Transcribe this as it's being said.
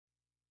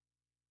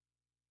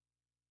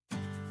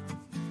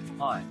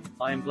Hi,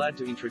 I am glad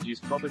to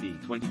introduce property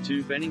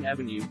 22 Benning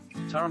Avenue,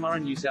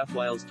 Turramurra, New South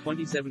Wales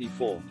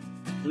 2074.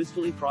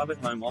 Blissfully private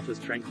home offers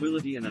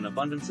tranquility and an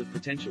abundance of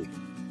potential.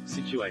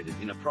 Situated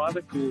in a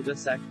private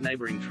cul-de-sac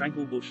neighbouring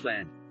tranquil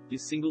bushland,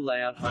 this single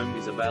layout home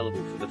is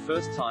available for the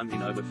first time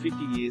in over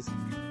 50 years.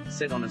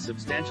 Set on a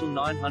substantial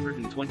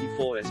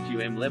 924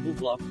 SQM level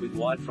block with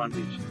wide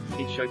frontage,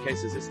 it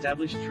showcases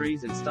established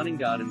trees and stunning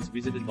gardens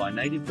visited by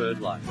native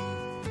bird life.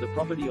 The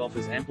property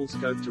offers ample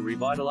scope to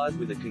revitalize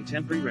with a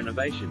contemporary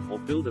renovation or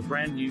build a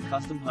brand new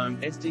custom home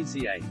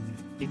STCA.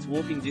 It's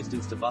walking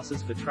distance to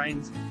buses for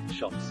trains,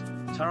 shops,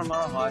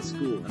 Turramurra High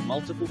School and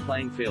multiple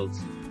playing fields.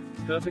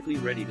 Perfectly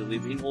ready to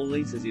live in or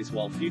lease as is,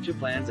 while future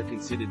plans are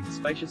considered. The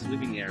spacious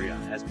living area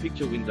has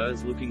picture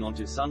windows looking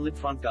onto sunlit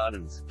front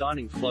gardens,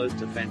 dining flows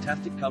to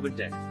fantastic covered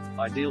deck,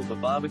 ideal for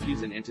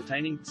barbecues and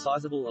entertaining,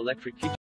 sizable electric kitchen.